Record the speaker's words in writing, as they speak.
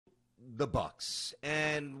the Bucks,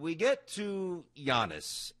 and we get to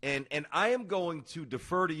Giannis, and I am going to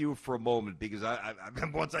defer to you for a moment because I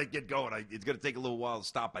once I get going, it's going to take a little while to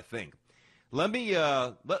stop, I think. Let me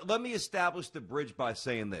establish the bridge by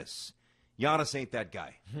saying this. Giannis ain't that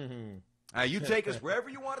guy. You take us wherever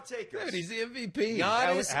you want to take us. Dude, he's the MVP.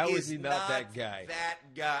 Giannis how is he not that guy? That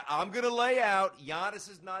guy. I'm going to lay out. Giannis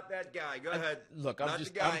is not that guy. Go ahead. Look, I'm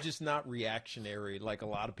just not reactionary like a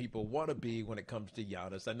lot of people want to be when it comes to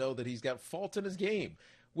Giannis. I know that he's got faults in his game,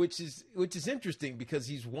 which is interesting because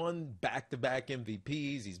he's won back-to-back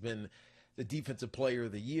MVPs. He's been the defensive player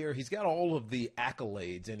of the year. He's got all of the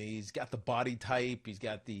accolades, and he's got the body type. He's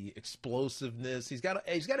got the explosiveness. He's got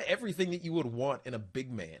everything that you would want in a big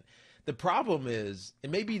man. The problem is,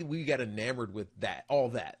 and maybe we got enamored with all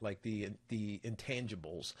that, like the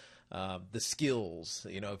intangibles, the skills.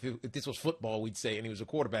 You know, if this was football, we'd say, and he was a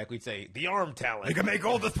quarterback, we'd say the arm talent. He can make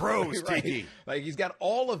all the throws, right? Tiki. Like he's got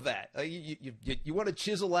all of that. You want to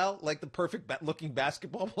chisel out like the perfect looking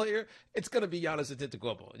basketball player? It's going to be Giannis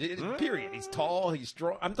Antetokounmpo. Period. He's tall. He's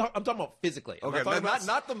strong. I'm talking about physically. Okay,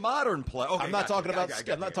 not the modern play. Okay, I'm not talking about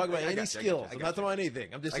any skills. I'm not talking about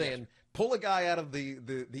anything. I'm just saying. Pull a guy out of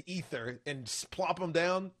the ether and plop him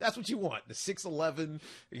down. That's what you want. The 6'11",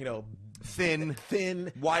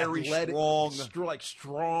 thin, wiry, athletic,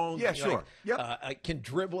 strong. Yeah, sure. Can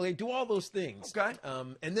dribble. They do all those things. Okay.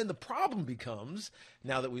 And then the problem becomes,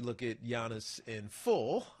 now that we look at Giannis in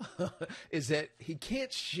full, is that he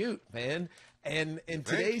can't shoot, man. And in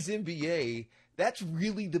today's NBA, that's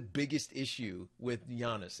really the biggest issue with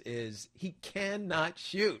Giannis is he cannot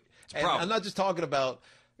shoot. And I'm not just talking about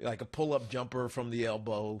like a pull-up jumper from the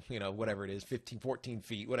elbow, whatever it is, 15, 14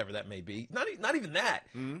 feet, whatever that may be. Not even that.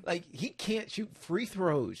 Mm-hmm. Like, he can't shoot free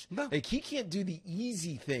throws. No. Like, he can't do the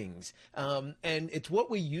easy things. And it's what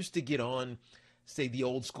we used to get on, say, the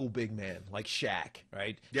old school big man, like Shaq,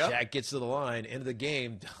 right? Yep. Shaq gets to the line, end of the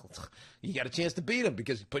game, you got a chance to beat him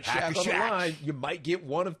because you put Shaq on the line, you might get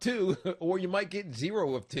 1 of 2, or you might get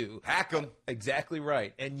 0 of 2. Hack him. Exactly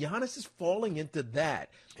right. And Giannis is falling into that.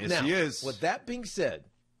 Yes, now, he is. With that being said,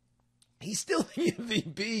 he's still the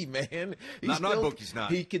MVP, man. He's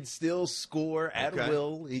not. He can still score at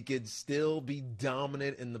will. He can still be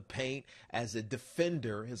dominant in the paint as a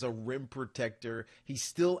defender, as a rim protector. He's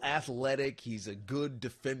still athletic. He's a good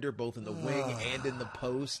defender both in the wing and in the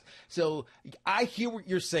post. So I hear what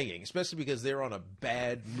you're saying, especially because they're on a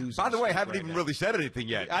bad losing streak. By the way, I haven't even really said anything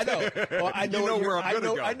yet. I know. Well, I know where I'm going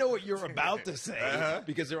to go. I know what you're about to say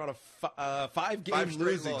because they're on a 5-game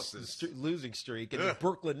losing streak, and the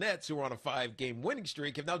Brooklyn Nets, who are on a 5-game winning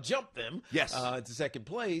streak, have now jumped them to second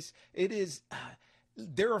place. It is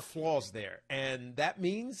there are flaws there, and that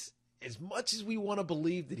means as much as we want to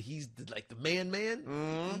believe that he's like the man,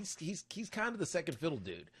 he's kind of the second fiddle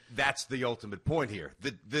dude. That's the ultimate point here.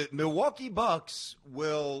 The Milwaukee Bucks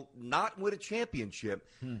will not win a championship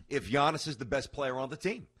if Giannis is the best player on the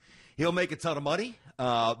team. He'll make a ton of money.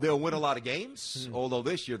 They'll win a lot of games, although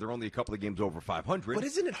this year they're only a couple of games over 500. But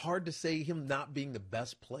isn't it hard to say him not being the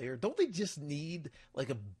best player? Don't they just need like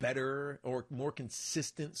a better or more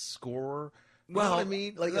consistent scorer? You know what I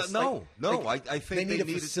mean? Like, I think they need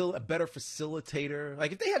a better facilitator.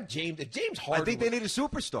 Like if they have James Harden, I think they need a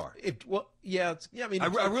superstar.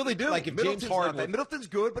 I really do. Like if James Harden, Middleton's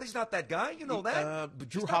good, but he's not that guy. You know that. But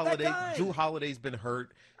Drew Holiday's been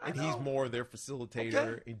hurt, and he's more their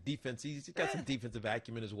facilitator in defense. He's got some defensive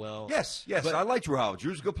acumen as well. Yes, but I like Drew Holiday.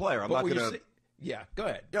 Drew's a good player. I'm not going to. Yeah, go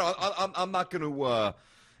ahead. I'm not going to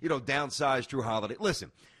downsize Drew Holiday. Listen.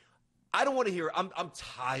 I don't want to hear. I'm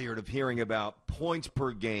tired of hearing about points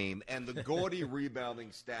per game and the gaudy rebounding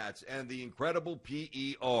stats and the incredible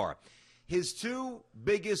PER. His 2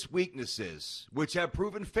 biggest weaknesses, which have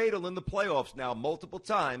proven fatal in the playoffs now multiple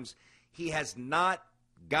times, he has not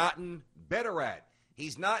gotten better at.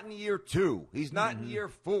 He's not in year 2. He's not in year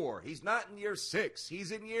 4. He's not in year 6.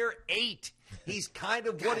 He's in year 8. He's kind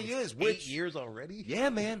of what he is. 8 years already? Yeah,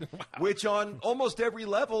 man. Wow. Which on almost every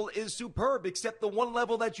level is superb, except the one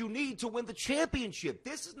level that you need to win the championship.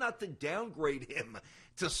 This is not to downgrade him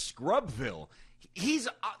to Scrubville. He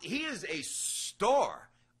is a star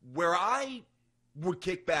where I would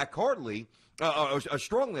kick back strongly,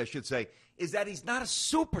 I should say, is that he's not a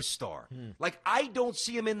superstar. Like, I don't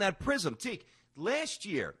see him in that prism. Teak, last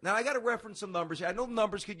year, now I got to reference some numbers here. I know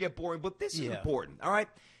numbers could get boring, but this is important, all right?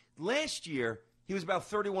 Last year, he was about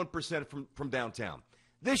 31% from downtown.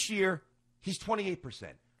 This year, he's 28%,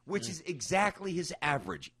 which is exactly his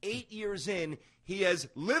average. 8 years in, he has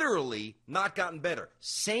literally not gotten better.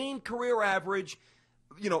 Same career average,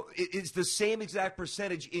 it's the same exact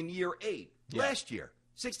percentage in year 8. Yeah. Last year,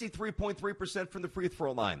 63.3% from the free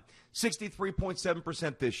throw line,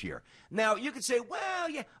 63.7% this year. Now, you could say, well,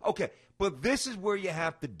 yeah, okay, but this is where you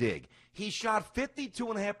have to dig. He shot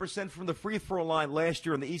 52.5% from the free throw line last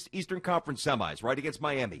year in the Eastern Conference semis, right, against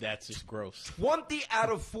Miami. That's just gross. 20 out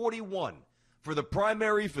of 41 for the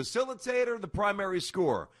primary facilitator, the primary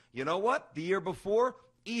scorer. You know what? The year before,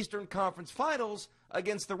 Eastern Conference Finals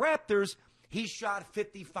against the Raptors, he shot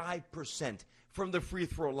 55% from the free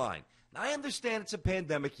throw line. Now, I understand it's a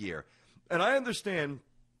pandemic year, and I understand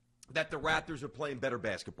that the Raptors are playing better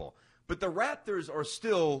basketball. But the Raptors are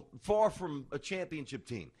still far from a championship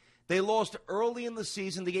team. They lost early in the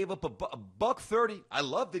season. They gave up a $130. I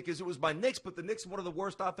loved it because it was my Knicks, but the Knicks are one of the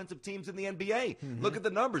worst offensive teams in the NBA. Mm-hmm. Look at the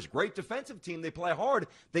numbers. Great defensive team. They play hard.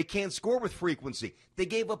 They can't score with frequency. They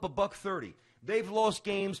gave up a $130. They've lost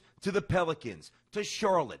games to the Pelicans, to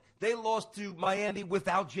Charlotte. They lost to Miami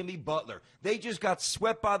without Jimmy Butler. They just got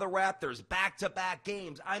swept by the Raptors, back-to-back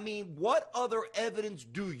games. I mean, what other evidence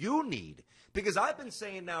do you need? Because I've been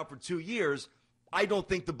saying now for 2 years, I don't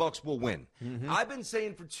think the Bucks will win. Mm-hmm. I've been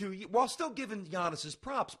saying for 2 years, while still giving Giannis his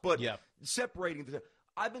props, but separating the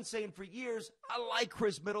I've been saying for years, I like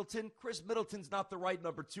Chris Middleton. Chris Middleton's not the right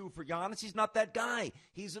number 2 for Giannis. He's not that guy.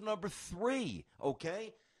 He's a number 3,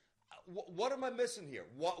 okay? What am I missing here?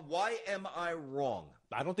 Why am I wrong?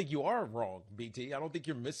 I don't think you are wrong, BT. I don't think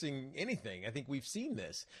you're missing anything. I think we've seen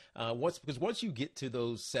this. Because once you get to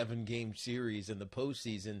those 7-game series in the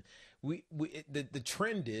postseason, the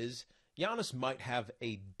trend is Giannis might have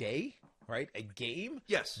a day, right? A game.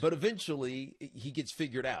 Yes. But eventually he gets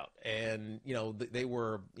figured out. And, they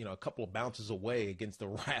were, a couple of bounces away against the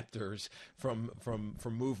Raptors from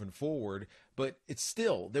moving forward. But it's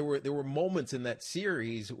still, there were moments in that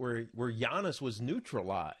series where Giannis was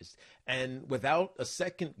neutralized. And without a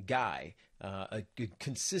second guy, a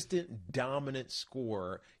consistent, dominant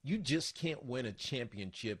scorer, you just can't win a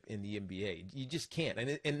championship in the NBA. You just can't.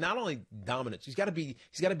 And not only dominance, he's got to be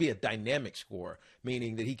a dynamic scorer,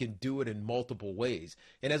 meaning that he can do it in multiple ways.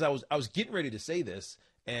 And as I was getting ready to say this,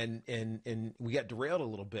 and we got derailed a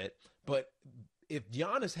little bit, but if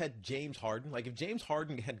Giannis had James Harden, like if James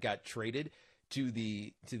Harden had got traded to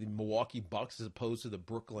the Milwaukee Bucks as opposed to the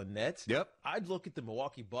Brooklyn Nets, I'd look at the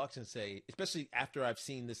Milwaukee Bucks and say, especially after I've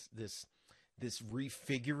seen this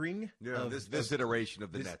refiguring, this iteration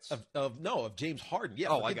of the Nets of James Harden.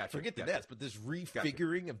 Yeah, I got you. Forget the Nets, but this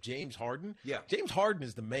refiguring of James Harden. Yeah, James Harden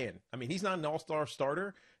is the man. I mean, he's not an all-star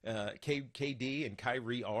starter. KD and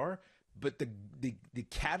Kyrie are. But the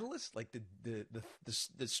catalyst, like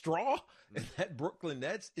the straw in that Brooklyn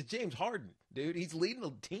Nets, is James Harden, dude. He's leading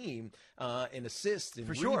the team in assists and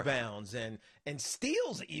rebounds and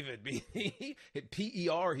steals even. At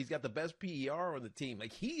PER, he's got the best PER on the team.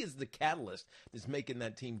 Like, he is the catalyst that's making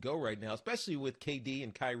that team go right now, especially with KD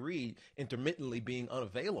and Kyrie intermittently being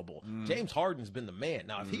unavailable. James Harden's been the man.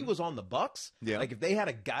 Now, if he was on the Bucks, like if they had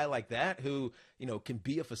a guy like that who, can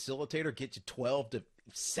be a facilitator, get you 12 to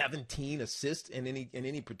 17 assists in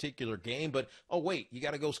any particular game, but you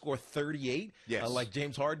got to go score 38, like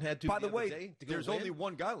James Harden had to. By the way, there's only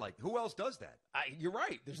one guy like who else does that? You're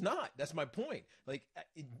right. There's not. That's my point. Like,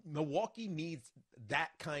 Milwaukee needs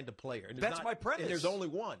that kind of player. And that's my premise. And there's only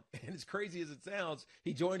one. And as crazy as it sounds,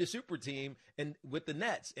 he joined a super team and with the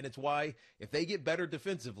Nets. And it's why if they get better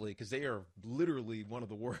defensively, because they are literally one of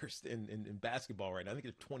the worst in basketball right now. I think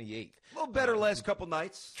they're 28th. A little better last couple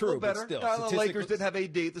nights. True, a little better. Still, the Lakers didn't have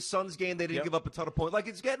AD. The Suns game, they didn't give up a ton of points. Like,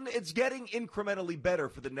 it's getting incrementally better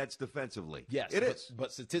for the Nets defensively. Yes, it is.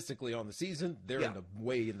 But statistically on the season, they're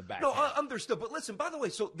way in the back. No, understood. But listen, by the way,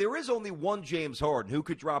 so there is only one James Harden who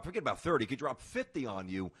could drop, forget about 30, could drop 50 on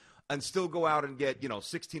you and still go out and get,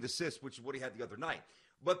 16 assists, which is what he had the other night.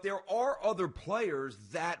 But there are other players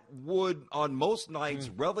that would, on most nights,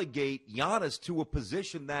 relegate Giannis to a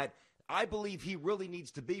position that I believe he really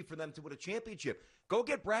needs to be for them to win a championship. Go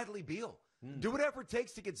get Bradley Beal. Do whatever it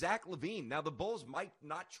takes to get Zach LaVine. Now, the Bulls might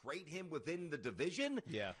not trade him within the division,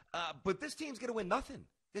 but this team's going to win nothing.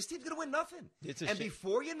 And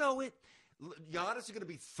before you know it, Giannis is going to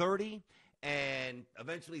be 30 and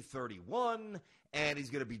eventually 31, and he's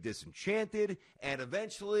going to be disenchanted, and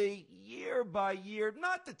eventually, year by year,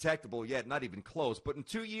 not detectable yet, not even close, but in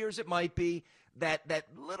 2 years it might be, that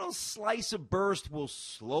little slice of burst will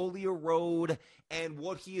slowly erode, and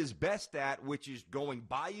what he is best at, which is going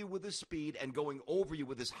by you with his speed and going over you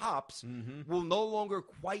with his hops, will no longer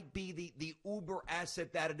quite be the uber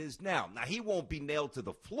asset that it is now. Now, he won't be nailed to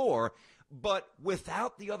the floor, but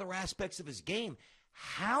without the other aspects of his game,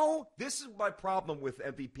 this is my problem with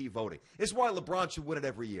MVP voting. This is why LeBron should win it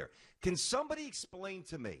every year. Can somebody explain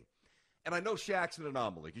to me, and I know Shaq's an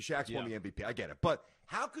anomaly because Shaq's won the MVP, I get it, but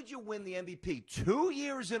How could you win the MVP 2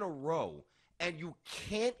 years in a row and you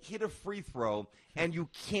can't hit a free throw and you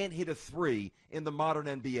can't hit a three in the modern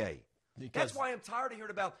NBA? That's why I'm tired of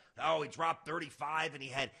hearing about, he dropped 35 and he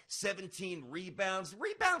had 17 rebounds.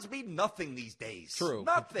 Rebounds mean nothing these days. True.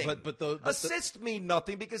 Nothing. But assists mean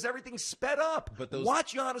nothing because everything's sped up.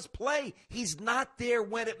 Watch Giannis play. He's not there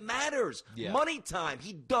when it matters. Yeah. Money time.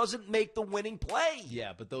 He doesn't make the winning play.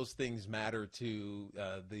 Yeah, but those things matter to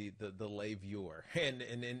the lay viewer. And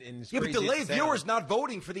it's but crazy the lay viewer's not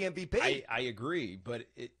voting for the MVP. I agree, but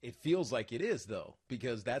it feels like it is, though,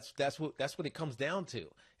 because that's what it comes down to.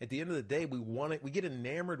 At the end of the day, we get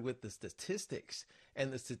enamored with the statistics,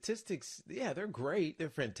 and the statistics, they're great, they're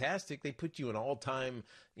fantastic. They put you in all-time,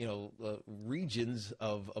 regions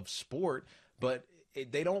of sport, but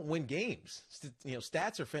they don't win games.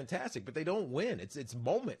 Stats are fantastic, but they don't win. It's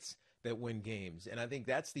moments that win games, and I think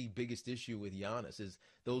that's the biggest issue with Giannis is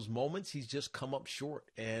those moments he's just come up short,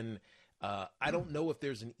 and I don't know if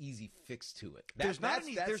there's an easy fix to it. There's not.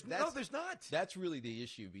 That's really the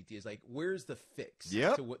issue, BT, is like, where's the fix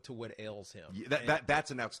to what ails him? Yeah,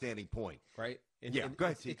 that's an outstanding point. Right? Go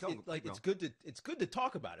ahead. It's good to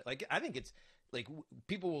talk about it. Like, I think it's like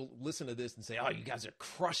people will listen to this and say, you guys are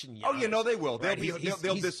crushing Giannis. Oh, they will. Right?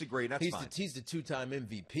 They'll disagree. That's fine. He's the two-time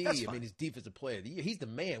MVP. I mean, he's defensive player of the year. He's the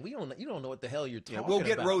man. You don't know what the hell you're talking about. We'll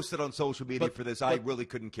get roasted on social media for this. I really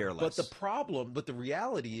couldn't care less. But the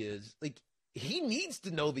reality is, like, he needs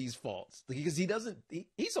to know these faults because he doesn't.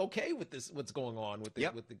 He's okay with this. What's going on with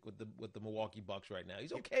the Milwaukee Bucks right now?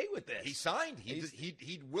 He's okay with this. He signed.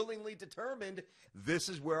 He willingly determined this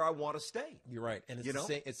is where I want to stay. You're right, and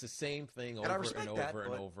it's the same thing over and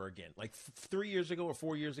over again. Like 3 years ago or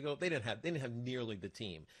 4 years ago, they didn't have nearly the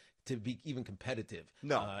team to be even competitive.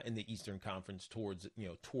 In the Eastern Conference towards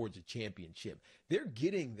a championship. They're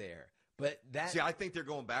getting there. But I think they're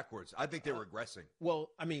going backwards. I think they're regressing.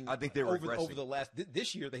 Well, I mean, I think they're regressing. Over the last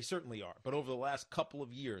this year, they certainly are. But over the last couple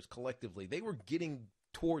of years, collectively, they were getting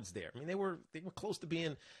towards there. I mean, they were close to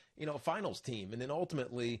being, a finals team, and then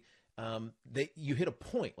ultimately, you hit a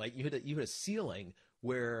point, like you hit a ceiling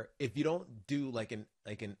where if you don't do like an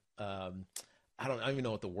I don't even know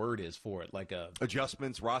what the word is for it. Like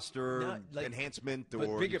adjustments, roster enhancement,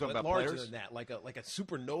 or bigger, but larger players? than that. Like a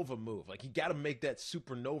supernova move. Like you got to make that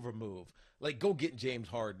supernova move. Like go get James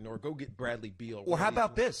Harden or go get Bradley Beal. Or how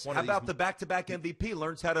about this? How about the back-to-back MVP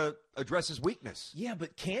learns how to address his weakness? Yeah,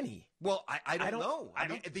 but can he? Well, I don't know. I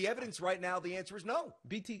mean, the evidence right now, the answer is no.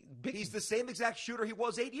 He's the same exact shooter he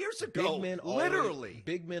was 8 years ago.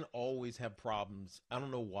 Big men always have problems. I don't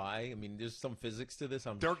know why. I mean, there's some physics to this.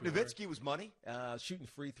 Dirk Nowitzki was money. Shooting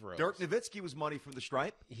free throws. Dirk Nowitzki was money from the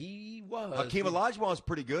stripe. He was. Hakeem Olajuwon was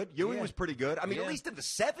pretty good. Ewing was pretty good. I mean, at least in the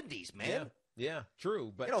 70s, man. Yeah,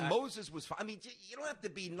 true. But Moses was. I mean, you don't have to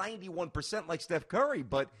be 91% like Steph Curry,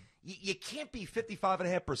 but you can't be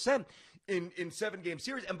 55.5% in 7-game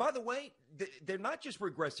series. And by the way, they're not just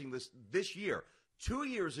regressing this year. 2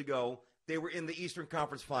 years ago, they were in the Eastern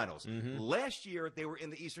Conference Finals. Mm-hmm. Last year, they were in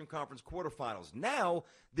the Eastern Conference quarterfinals. Now,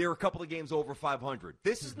 they're a couple of games over 500.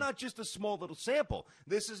 This is not just a small little sample.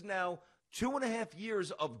 This is now 2.5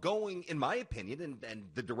 years of going, in my opinion, and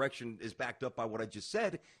the direction is backed up by what I just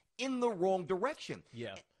said, in the wrong direction.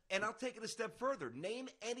 Yeah. And I'll take it a step further. Name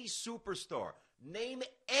any superstar. Name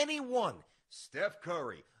anyone. Steph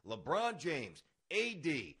Curry, LeBron James,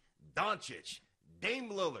 AD, Doncic, Dame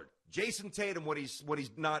Lillard, Jason Tatum when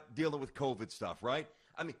he's not dealing with COVID stuff, right?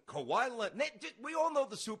 I mean, Kawhi Leonard. We all know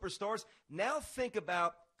the superstars. Now think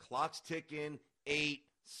about clocks ticking, 8,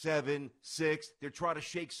 7, 6. They're trying to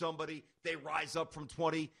shake somebody. They rise up from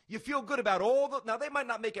 20. You feel good about all the – now, they might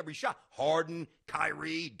not make every shot. Harden,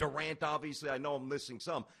 Kyrie, Durant, obviously. I know I'm missing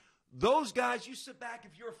some. Those guys, you sit back.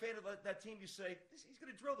 If you're a fan of that team, you say, he's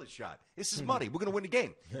going to drill this shot. This is money. We're going to win the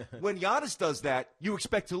game. When Giannis does that, you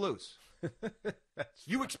expect to lose.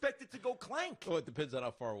 You expect it to go clank. Well, it depends on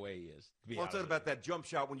how far away he is. I'm talking about that jump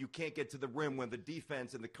shot when you can't get to the rim, when the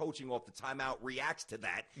defense and the coaching off the timeout reacts to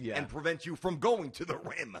that and prevents you from going to the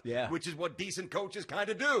rim, which is what decent coaches kind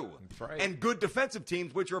of do. That's right. And good defensive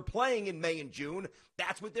teams, which are playing in May and June,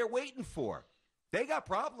 that's what they're waiting for. They got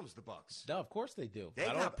problems, the Bucks. No, of course they do. They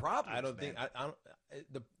got problems. I don't think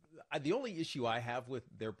the only issue I have with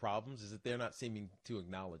their problems is that they're not seeming to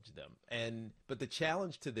acknowledge them. But the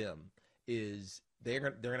challenge to them is they're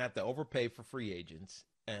going to have to overpay for free agents,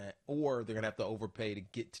 or they're going to have to overpay to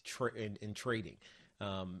get to in trading.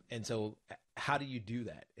 And so how do you do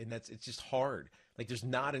that? And it's just hard. Like there's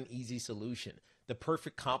not an easy solution. The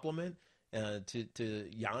perfect complement to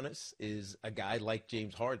Giannis is a guy like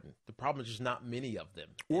James Harden. The problem is there's not many of them.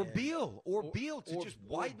 Or Beal to just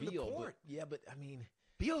widen the court. But I mean,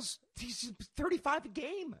 Beal's he's 35 a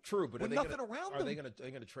game. True, but with nothing around him. Are they going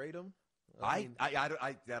to trade him? I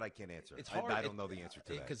can't answer. It's hard. I don't know the answer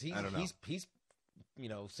to that because he's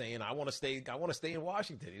saying I want to stay in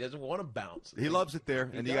Washington. He doesn't want to bounce. He loves it there,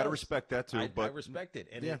 and you got to respect that too. I respect it,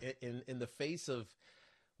 and in the face of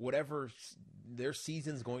whatever their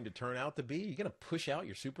season's going to turn out to be, you're going to push out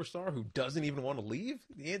your superstar who doesn't even want to leave?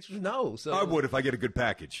 The answer is no. So I would if I get a good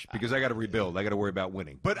package because I got to rebuild. I got to worry about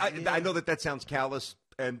winning. But I know that sounds callous,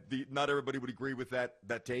 and not everybody would agree with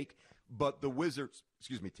that take. But the Wizards,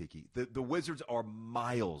 excuse me, Tiki, the Wizards are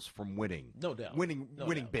miles from winning. No doubt. Winning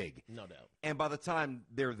big. No doubt. And by the time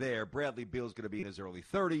they're there, Bradley Beal's going to be in his early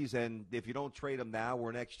 30s. And if you don't trade him now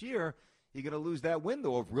or next year, you're going to lose that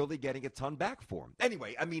window of really getting a ton back for him.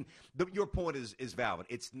 Anyway, I mean, your point is valid.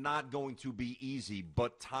 It's not going to be easy,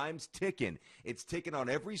 but time's ticking. It's ticking on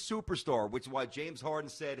every superstar, which is why James Harden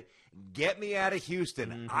said, get me out of Houston.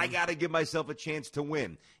 Mm-hmm. I got to give myself a chance to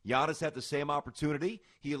win. Giannis had the same opportunity.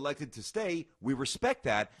 He elected to stay. We respect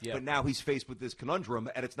that, but now he's faced with this conundrum,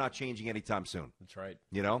 and it's not changing anytime soon. That's right.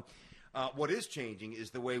 You know? What is changing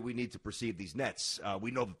is the way we need to perceive these Nets.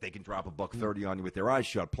 We know that they can drop $130 on you with their eyes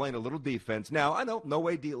shut, playing a little defense. Now, I know no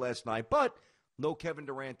AD last night, but no Kevin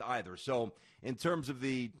Durant either. So, in terms of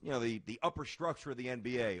the upper structure of the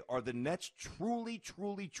NBA, are the Nets truly,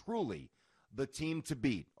 truly, truly the team to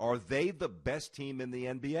beat? Are they the best team in the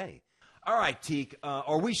NBA? All right, Teak,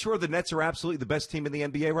 are we sure the Nets are absolutely the best team in the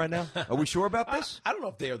NBA right now? Are we sure about this? I don't know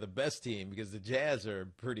if they are the best team because the Jazz are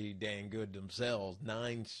pretty dang good themselves.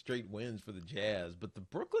 9 straight wins for the Jazz. But the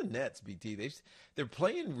Brooklyn Nets, BT, they're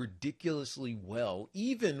playing ridiculously well,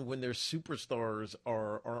 even when their superstars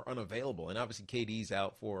are unavailable. And obviously KD's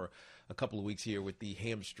out for a couple of weeks here with the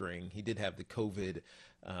hamstring. He did have the COVID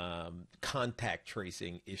contact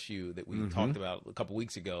tracing issue that we talked about a couple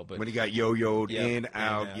weeks ago. But when he got yo-yoed in,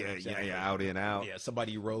 out, exactly. Out, in, out. Yeah,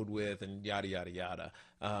 somebody he rode with and yada, yada, yada.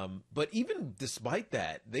 But even despite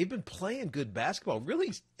that, they've been playing good basketball.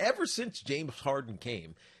 Really, ever since James Harden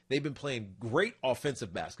came, they've been playing great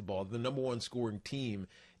offensive basketball, the number one scoring team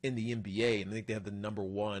in the NBA, and I think they have the number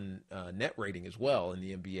one net rating as well in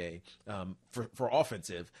the NBA for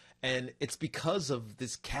offensive. And it's because of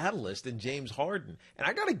this catalyst in James Harden. And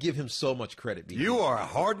I got to give him so much credit. BT. You are a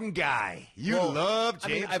Harden guy. You love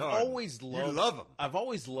James Harden. I've always loved. You love him. I've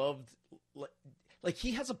always loved. Like,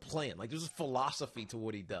 he has a plan. Like, there's a philosophy to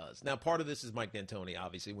what he does. Now, part of this is Mike D'Antoni,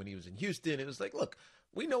 obviously, when he was in Houston. It was like, look,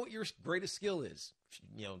 we know what your greatest skill is.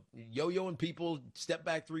 Yo-yoing people, step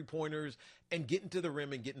back three-pointers, and getting to the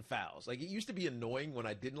rim and getting fouls. Like, it used to be annoying when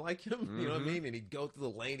I didn't like him, you know what I mean? And he'd go through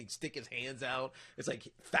the lane, he'd stick his hands out. It's like,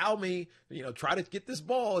 foul me, try to get this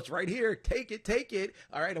ball. It's right here. Take it.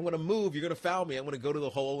 All right, I'm going to move. You're going to foul me. I'm going to go to the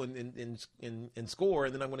hole and score,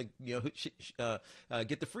 and then I'm going to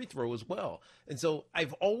get the free throw as well. And so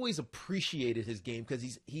I've always appreciated his game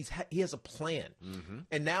because he has a plan.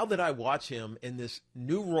 And now that I watch him in this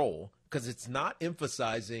new role, because it's not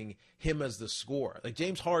emphasizing him as the scorer. Like,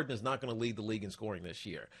 James Harden is not going to lead the league in scoring this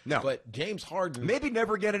year. No. But James Harden... maybe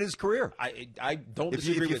never again in his career. I don't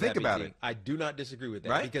disagree with that. If you think about it. I do not disagree with that.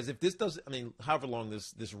 Right? Because if this does... however long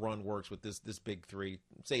this run works with this big three,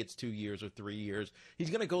 say it's 2 years or 3 years, he's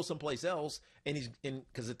going to go someplace else, and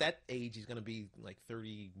because at that age, he's going to be like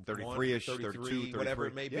 33-ish, 32, whatever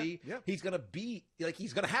it may be. Yeah. He's going to be...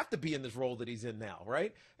 he's going to have to be in this role that he's in now,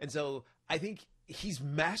 right? And so I think... he's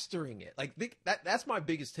mastering it. Like, that's my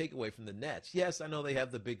biggest takeaway from the Nets. Yes, I know they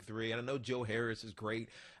have the big three, and I know Joe Harris is great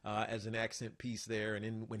as an accent piece there. And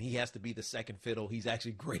then when he has to be the second fiddle, he's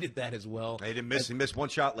actually great at that as well. He didn't miss. He missed one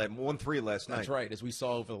three last night. That's right, as we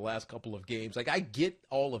saw over the last couple of games. Like, I get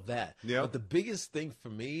all of that. Yeah. But the biggest thing for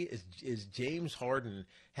me is James Harden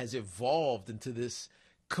has evolved into this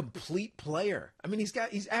complete player.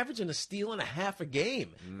 He's averaging a steal and a half a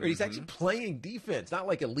game. Or he's actually playing defense, not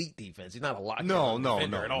like elite defense. He's not a lockdown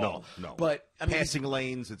defender at all. No. But passing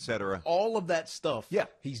lanes, etc. All of that stuff. Yeah,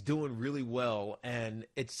 he's doing really well, and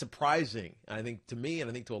it's surprising. I think to me, and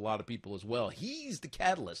I think to a lot of people as well. He's the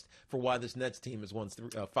catalyst for why this Nets team has won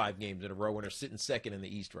 5 games in a row and are sitting second in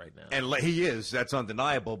the East right now. And he is. That's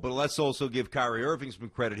undeniable. But let's also give Kyrie Irving some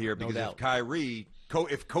credit here because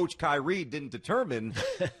if Coach Kyrie didn't determine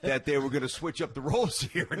that they were going to switch up the roles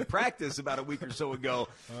here in practice about a week or so ago,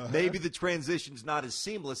 maybe the transition's not as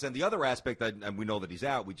seamless. And the other aspect, and we know that he's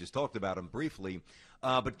out. We just talked about him briefly.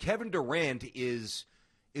 But Kevin Durant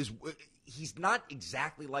he's not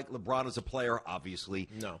exactly like LeBron as a player, obviously.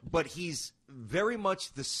 No. But he's very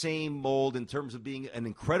much the same mold in terms of being an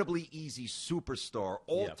incredibly easy superstar,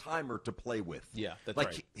 all-timer to play with. Yeah, that's like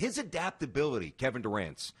right. His adaptability, Kevin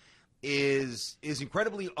Durant's, is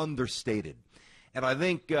incredibly understated. And I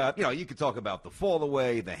think, you could talk about the fall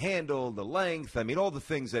away, the handle, the length. I mean, all the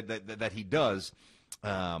things that he does,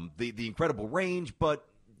 the incredible range. But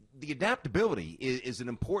the adaptability is an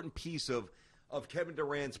important piece of Kevin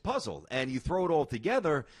Durant's puzzle. And you throw it all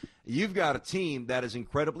together, you've got a team that is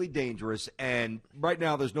incredibly dangerous. And right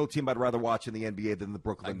now, there's no team I'd rather watch in the NBA than the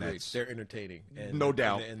Brooklyn Nets. They're entertaining. No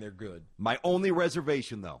doubt. And they're good. My only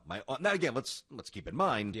reservation, though, now again, let's keep in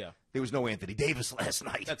mind, yeah, there was no Anthony Davis last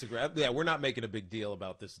night. That's a grab. Yeah, we're not making a big deal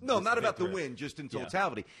about this. No, not about the win, just in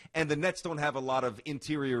totality. Yeah. And the Nets don't have a lot of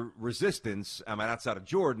interior resistance. I mean, outside of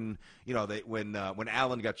Jordan, when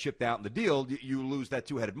Allen got shipped out in the deal, you lose that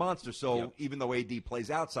two-headed monster. So even though AD plays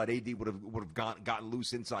outside, AD would have gotten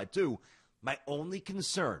loose inside too. My only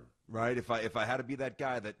concern, right, if I had to be that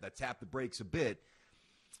guy that tapped the brakes a bit,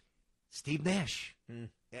 Steve Nash.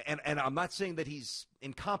 And I'm not saying that he's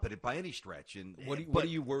incompetent by any stretch. And what are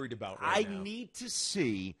you worried about right now? I need to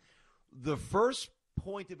see the first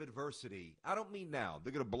point of adversity. I don't mean now.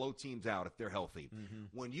 They're going to blow teams out if they're healthy.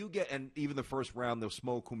 Mm-hmm. When you get, and even the first round, they'll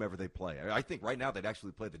smoke whomever they play. I think right now they'd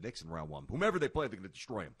actually play the Knicks in round one. Whomever they play, they're going to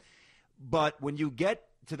destroy them. But when you get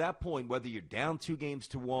to that point, whether you're down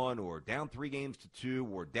 2-1 or down 3-2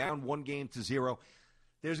 or down 1-0,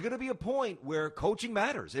 there's going to be a point where coaching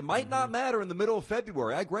matters. It might not matter in the middle of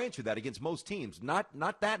February. I grant you that against most teams. Not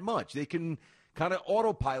that much. They can kind of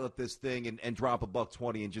autopilot this thing and drop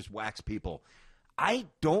 $120 and just wax people. I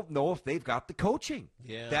don't know if they've got the coaching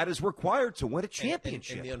that is required to win a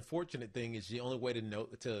championship. And the unfortunate thing is the only way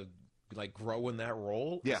to grow in that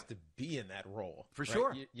role is to be in that role. For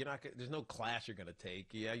sure. You're not. There's no class you're going to take.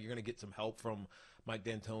 Yeah, you're going to get some help from Mike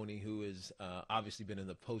D'Antoni, who has obviously been in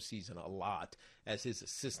the postseason a lot as his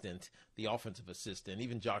assistant, the offensive assistant.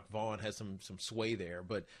 Even Jock Vaughn has some sway there,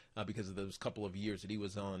 but because of those couple of years that he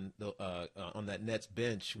was on that Nets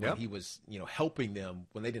bench when he was helping them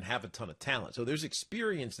when they didn't have a ton of talent. So there's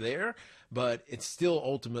experience there, but it's still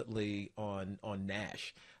ultimately on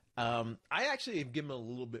Nash. I actually have given him a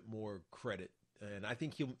little bit more credit, and I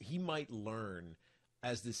think he might learn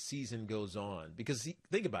as the season goes on, because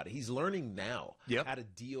think about it, he's learning now how to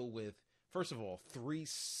deal with, first of all, 3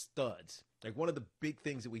 studs. Like, one of the big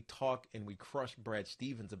things that we talk and we crush Brad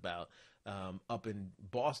Stevens about up in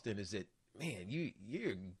Boston is that, man,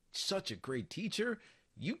 you're such a great teacher.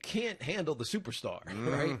 You can't handle the superstar,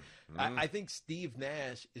 right? I think Steve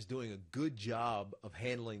Nash is doing a good job of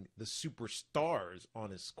handling the superstars on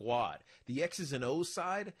his squad. The X's and O's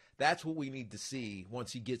side, that's what we need to see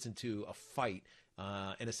once he gets into a fight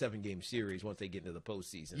in a 7-game series once they get into the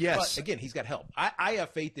postseason. Yes. But, again, he's got help. I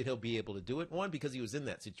have faith that he'll be able to do it, one, because he was in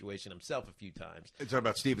that situation himself a few times. You're talking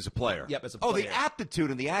about Steve as a player. Yep, as a player. Oh, the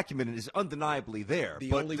aptitude and the acumen is undeniably there.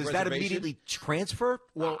 But does that immediately transfer?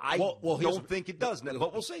 Well, I don't think it does,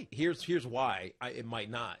 but we'll see. Here's why it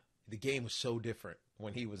might not. The game was so different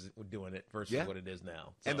when he was doing it versus what it is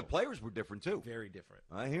now. So, and the players were different, too. Very different.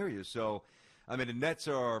 I hear you. So, I mean, the Nets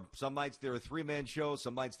are, some nights they're a 3-man show,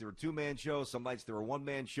 some nights they're a 2-man show, some nights they're a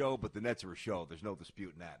 1-man show, but the Nets are a show. There's no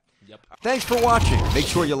disputing that. Yep. Thanks for watching. Make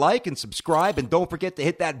sure you like and subscribe, and don't forget to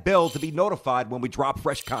hit that bell to be notified when we drop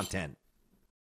fresh content.